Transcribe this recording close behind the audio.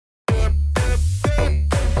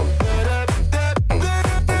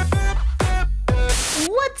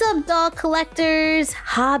doll collectors,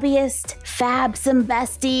 hobbyists, fabsome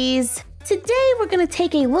besties. Today we're going to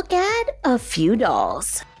take a look at a few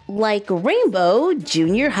dolls, like Rainbow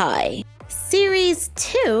Junior High. Series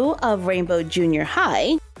 2 of Rainbow Junior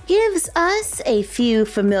High gives us a few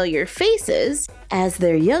familiar faces as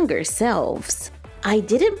their younger selves. I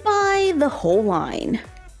didn't buy the whole line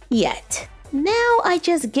yet. Now I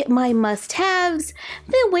just get my must-haves,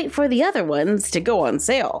 then wait for the other ones to go on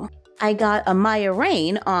sale. I got a Maya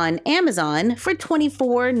Rain on Amazon for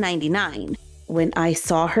 $24.99. When I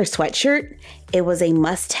saw her sweatshirt, it was a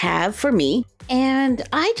must-have for me, and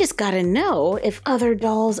I just gotta know if other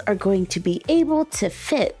dolls are going to be able to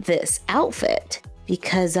fit this outfit,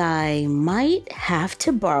 because I might have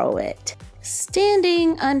to borrow it.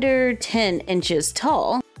 Standing under 10 inches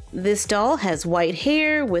tall, this doll has white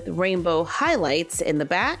hair with rainbow highlights in the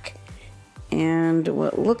back and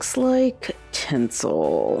what looks like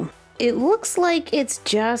tinsel. It looks like it's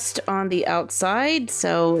just on the outside,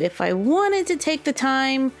 so if I wanted to take the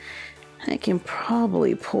time, I can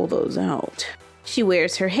probably pull those out. She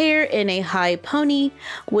wears her hair in a high pony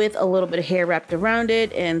with a little bit of hair wrapped around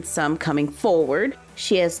it and some coming forward.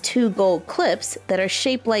 She has 2 gold clips that are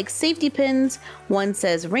shaped like safety pins. One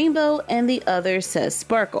says rainbow and the other says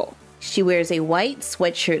sparkle. She wears a white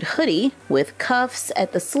sweatshirt hoodie with cuffs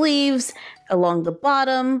at the sleeves along the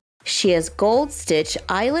bottom. She has gold stitch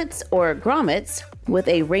eyelets or grommets with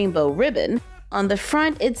a rainbow ribbon. On the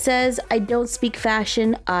front it says, "I don't speak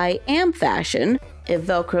fashion, I am fashion." It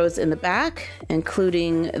velcros in the back,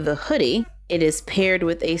 including the hoodie. It is paired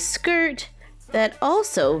with a skirt that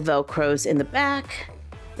also velcros in the back.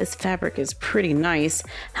 This fabric is pretty nice,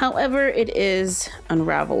 however it is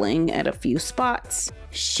unraveling at a few spots.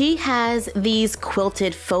 She has these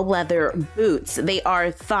quilted faux leather boots. They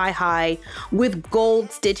are thigh high with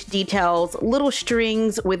gold stitch details, little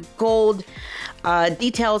strings with gold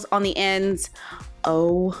details on the ends.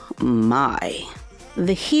 Oh my.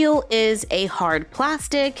 The heel is a hard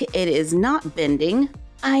plastic. It is not bending.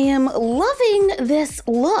 I am loving this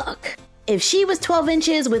look. If she was 12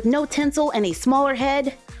 inches with no tinsel and a smaller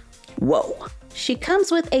head, whoa. She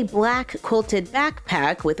comes with a black quilted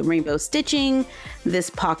backpack with rainbow stitching. This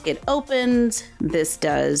pocket opens. This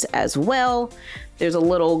does as well. There's a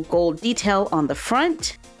little gold detail on the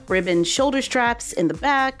front. Ribbon shoulder straps in the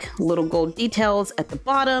back. Little gold details at the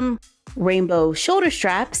bottom. Rainbow shoulder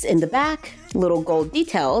straps in the back. Little gold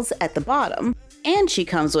details at the bottom. And she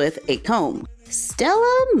comes with a comb.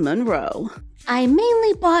 Stella Monroe. I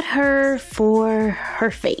mainly bought her for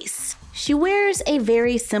her face. She wears a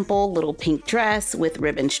very simple little pink dress with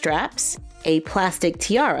ribbon straps, a plastic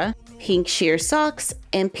tiara, pink sheer socks,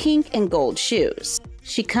 and pink and gold shoes.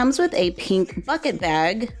 She comes with a pink bucket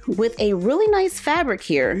bag with a really nice fabric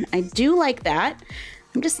here. I do like that.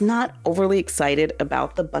 I'm just not overly excited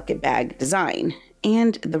about the bucket bag design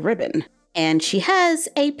and the ribbon. And she has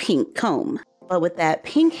a pink comb. But with that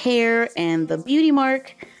pink hair and the beauty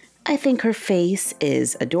mark, I think her face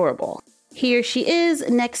is adorable. Here she is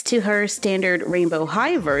next to her standard Rainbow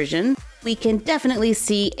High version. We can definitely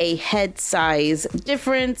see a head size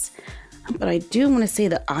difference, but I do want to say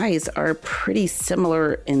the eyes are pretty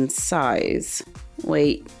similar in size.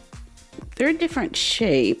 Wait, they're a different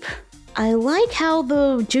shape. I like how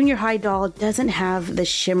the Junior High doll doesn't have the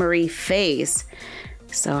shimmery face,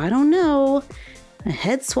 so I don't know. A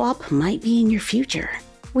head swap might be in your future.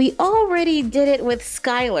 We already did it with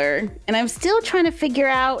Skylar, and I'm still trying to figure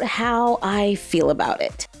out how I feel about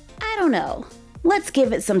it. I don't know. Let's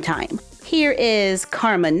give it some time. Here is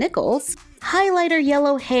Karma Nichols. Highlighter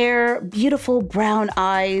yellow hair, beautiful brown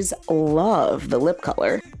eyes. Love the lip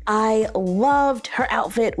color. I loved her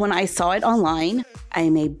outfit when I saw it online.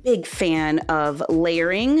 I'm a big fan of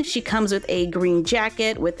layering. She comes with a green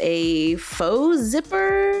jacket with a faux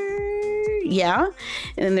zipper. Yeah,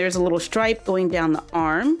 and then there's a little stripe going down the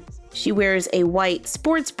arm. She wears a white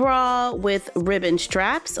sports bra with ribbon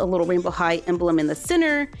straps, a little Rainbow High emblem in the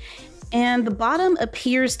center, and the bottom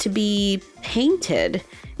appears to be painted.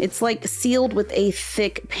 It's like sealed with a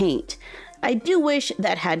thick paint. I do wish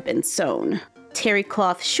that had been sewn. Terry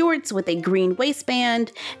cloth shorts with a green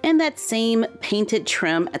waistband and that same painted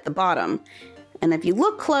trim at the bottom. And if you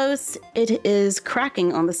look close, it is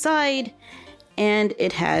cracking on the side and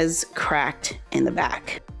it has cracked in the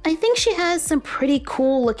back. I think she has some pretty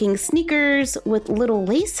cool looking sneakers with little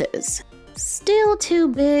laces. Still too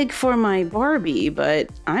big for my Barbie, but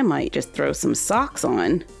I might just throw some socks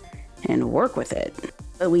on and work with it.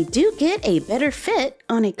 But we do get a better fit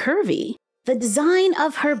on a curvy. The The design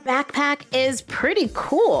of her backpack is pretty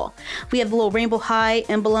cool. We have the little Rainbow High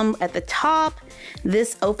emblem at the top.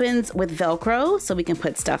 This opens with Velcro, so we can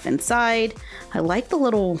put stuff inside. I like the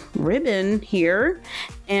little ribbon here.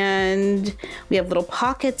 And we have little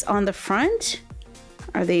pockets on the front.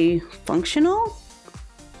 Are they functional?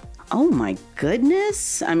 Oh my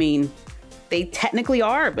goodness. I mean, they technically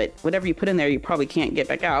are, but whatever you put in there, you probably can't get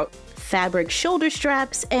back out. Fabric shoulder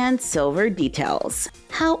straps and silver details.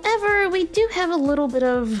 However, we do have a little bit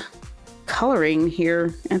of coloring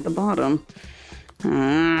here at the bottom.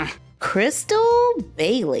 Crystal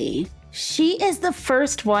Bailey. She is the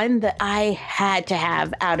first one that I had to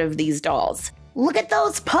have out of these dolls. Look at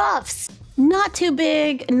those puffs. Not too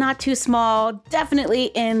big, not too small,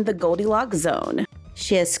 definitely in the Goldilocks zone.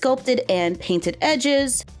 She has sculpted and painted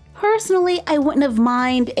edges. Personally, I wouldn't have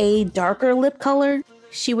minded a darker lip color.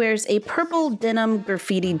 She wears a purple denim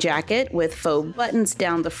graffiti jacket with faux buttons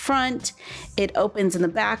down the front. It opens in the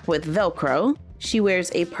back with Velcro. She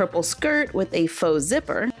wears a purple skirt with a faux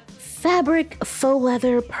zipper. Fabric faux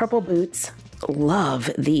leather purple boots. Love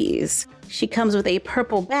these. She comes with a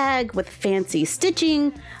purple bag with fancy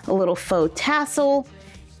stitching, a little faux tassel,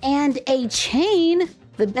 and a chain.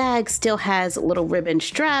 The bag still has little ribbon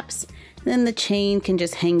straps. Then the chain can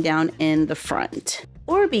just hang down in the front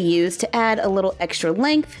or be used to add a little extra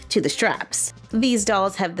length to the straps. These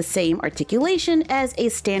dolls have the same articulation as a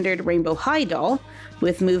standard Rainbow High doll,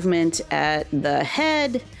 with movement at the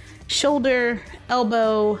head, shoulder,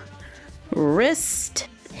 elbow, wrist,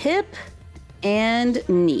 hip, and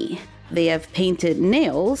knee. They have painted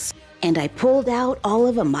nails, and I pulled out all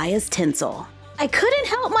of Amaya's tinsel. I couldn't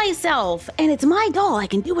help myself, and it's my doll, I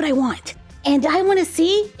can do what I want. And I want to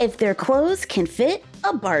see if their clothes can fit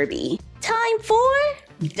a Barbie. Time for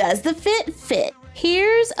Does the Fit Fit?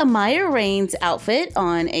 Here's Amaya Rain's outfit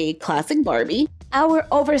on a classic Barbie. Our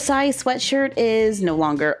oversized sweatshirt is no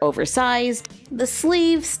longer oversized. The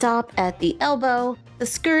sleeves stop at the elbow. The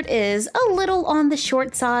skirt is a little on the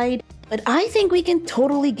short side, but I think we can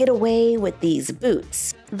totally get away with these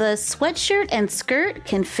boots. The sweatshirt and skirt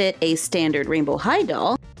can fit a standard Rainbow High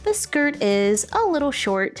doll. The skirt is a little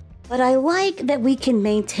short, but I like that we can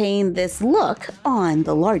maintain this look on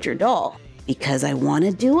the larger doll because I want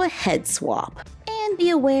to do a head swap and be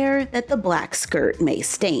aware that the black skirt may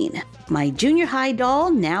stain. My junior high doll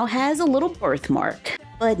now has a little birthmark,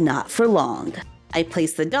 but not for long. I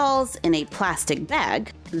place the dolls in a plastic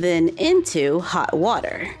bag, then into hot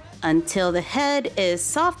water until the head is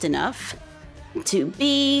soft enough to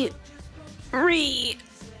be removed.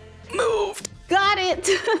 Got it!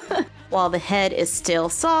 While the head is still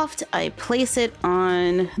soft, I place it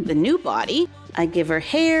on the new body. I give her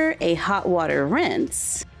hair a hot water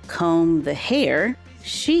rinse, comb the hair.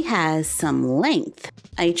 She has some length.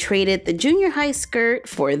 I traded the junior high skirt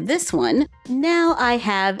for this one. Now I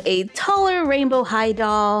have a taller Rainbow High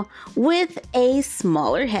doll with a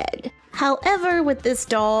smaller head. However, with this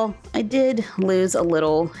doll, I did lose a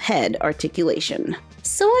little head articulation.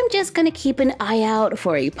 So I'm just gonna keep an eye out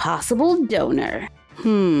for a possible donor.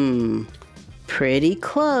 Pretty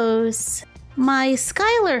close. My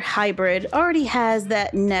Skylar hybrid already has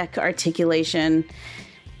that neck articulation.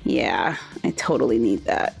 Yeah, I totally need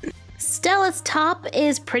that. Stella's top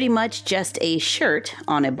is pretty much just a shirt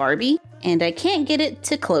on a Barbie, and I can't get it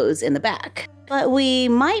to close in the back. But we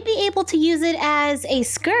might be able to use it as a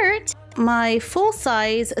skirt. My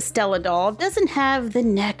full-size Stella doll doesn't have the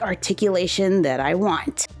neck articulation that I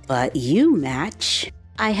want, but you match.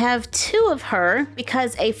 I have two of her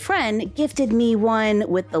because a friend gifted me one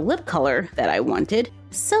with the lip color that I wanted,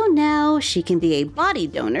 so now she can be a body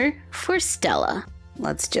donor for Stella.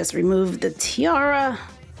 Let's just remove the tiara.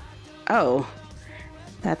 Oh,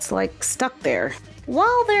 that's like stuck there.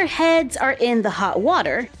 While their heads are in the hot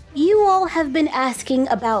water, you all have been asking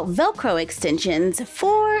about Velcro extensions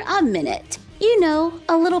for a minute. You know,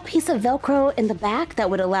 a little piece of Velcro in the back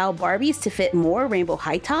that would allow Barbies to fit more Rainbow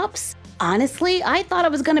High tops. Honestly, I thought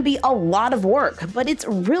it was going to be a lot of work, but it's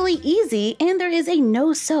really easy and there is a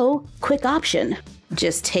no-sew quick option.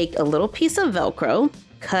 Just take a little piece of Velcro,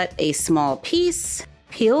 cut a small piece,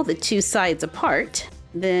 peel the two sides apart,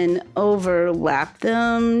 then overlap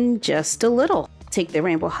them just a little. Take the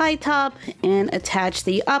Rainbow High top and attach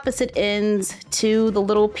the opposite ends to the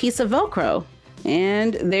little piece of Velcro.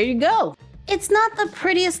 And there you go. It's not the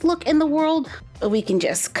prettiest look in the world, but we can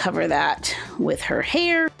just cover that with her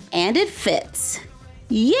hair and it fits.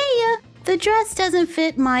 Yeah! The dress doesn't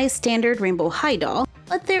fit my standard Rainbow High doll,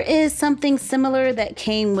 but there is something similar that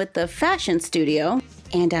came with the fashion studio,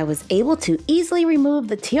 and I was able to easily remove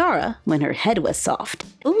the tiara when her head was soft.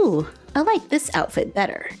 Ooh, I like this outfit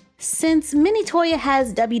better. Since Mini Toya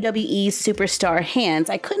has WWE Superstar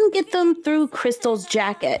hands, I couldn't get them through Crystal's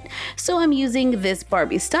jacket, so I'm using this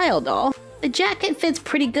Barbie style doll. The jacket fits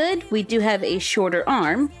pretty good. We do have a shorter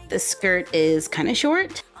arm. The skirt is kind of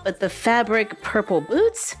short, but the fabric purple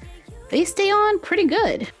boots, they stay on pretty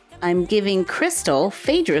good. I'm giving Crystal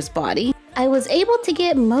Phaedra's body. I was able to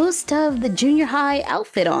get most of the junior high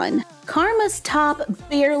outfit on. Karma's top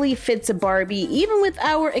barely fits a Barbie. Even with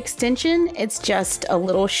our extension, it's just a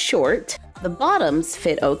little short. The bottoms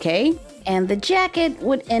fit okay, and the jacket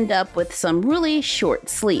would end up with some really short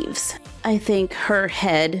sleeves. I think her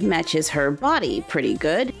head matches her body pretty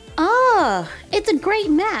good. Ah, it's a great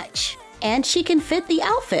match, and she can fit the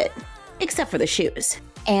outfit, except for the shoes.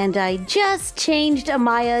 And I just changed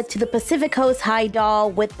Amaya to the Pacific Coast High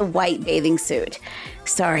doll with the white bathing suit.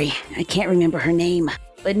 Sorry, I can't remember her name.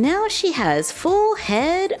 But now she has full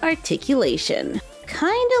head articulation.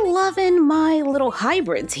 Kinda loving my little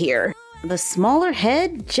hybrids here. The smaller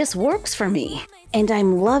head just works for me. And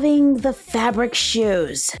I'm loving the fabric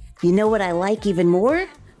shoes. You know what I like even more?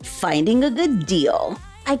 Finding a good deal.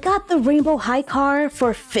 I got the Rainbow High car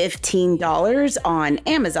for $15 on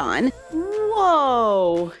Amazon.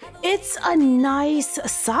 Whoa, it's a nice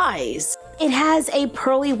size. It has a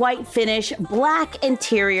pearly white finish, black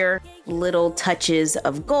interior, little touches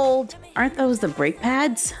of gold. Aren't those the brake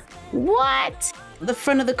pads? What? The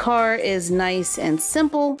front of the car is nice and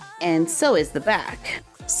simple, and so is the back.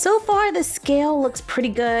 So far, the scale looks pretty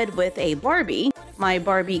good with a Barbie. My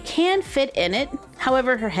Barbie can fit in it,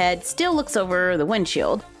 however, her head still looks over the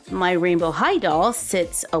windshield. My Rainbow High doll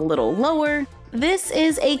sits a little lower. This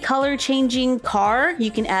is a color-changing car. You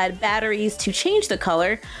can add batteries to change the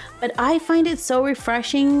color, but I find it so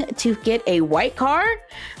refreshing to get a white car.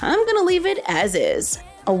 I'm gonna leave it as is.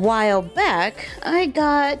 A while back, I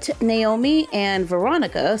got Naomi and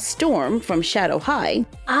Veronica Storm from Shadow High.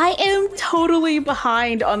 I am totally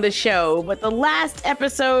behind on the show, but the last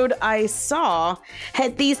episode I saw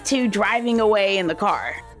had these two driving away in the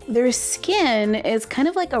car. Their skin is kind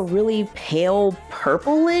of like a really pale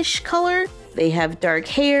purplish color. They have dark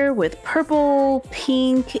hair with purple,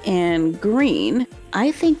 pink, and green.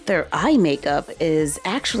 I think their eye makeup is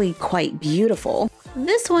actually quite beautiful.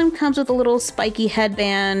 This one comes with a little spiky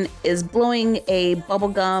headband, is blowing a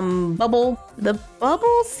bubblegum bubble. The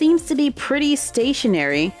bubble seems to be pretty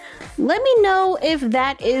stationary. Let me know if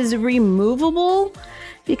that is removable,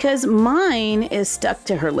 because mine is stuck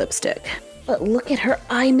to her lipstick. But look at her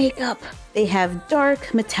eye makeup. They have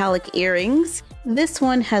dark metallic earrings. This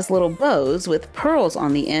one has little bows with pearls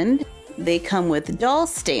on the end. They come with doll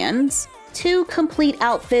stands, 2 complete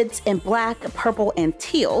outfits in black, purple, and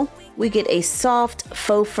teal. We get a soft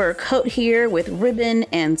faux fur coat here with ribbon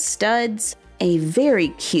and studs, a very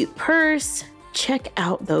cute purse. Check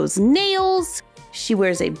out those nails. She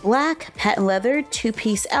wears a black patent leather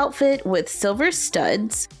 2-piece outfit with silver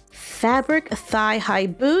studs, fabric thigh-high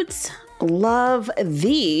boots. Love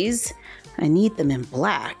these. I need them in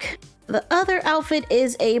black. The other outfit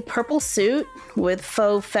is a purple suit with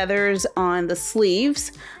faux feathers on the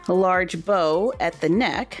sleeves, a large bow at the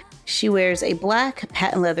neck. She wears a black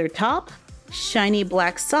patent leather top, shiny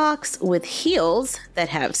black socks with heels that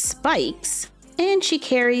have spikes, and she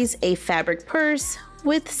carries a fabric purse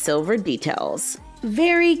with silver details.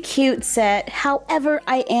 Very cute set, however,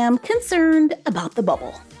 I am concerned about the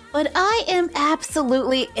bubble. But I am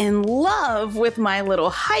absolutely in love with my little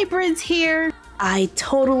hybrids here. I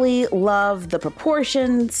totally love the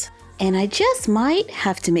proportions, and I just might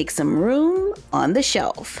have to make some room on the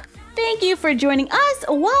shelf. Thank you for joining us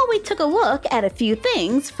while we took a look at a few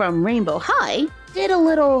things from Rainbow High, did a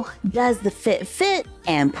little does the fit fit,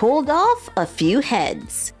 and pulled off a few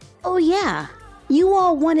heads. Oh yeah, you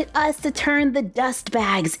all wanted us to turn the dust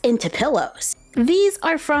bags into pillows. These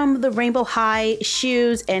are from the Rainbow High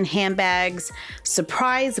shoes and handbags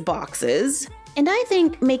surprise boxes. And I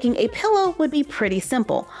think making a pillow would be pretty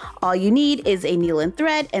simple. All you need is a needle and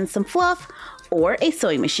thread and some fluff or a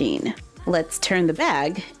sewing machine. Let's turn the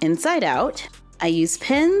bag inside out. I use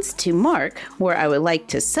pins to mark where I would like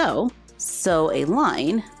to sew a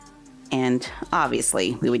line, and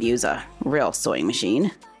obviously we would use a real sewing machine,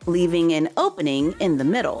 leaving an opening in the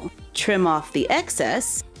middle. Trim off the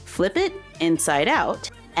excess, flip it inside out,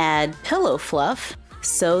 add pillow fluff,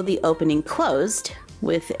 sew the opening closed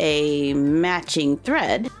with a matching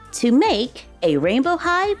thread to make a Rainbow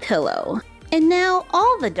High pillow. And now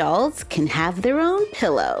all the dolls can have their own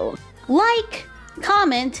pillow. Like,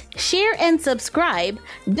 comment, share, and subscribe.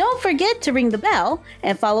 Don't forget to ring the bell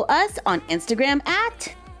and follow us on Instagram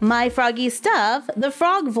at My Froggy Stuff, the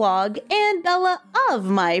Frog Vlog, and Bella of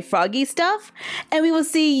My Froggy Stuff, and we will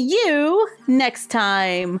see you next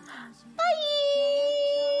time.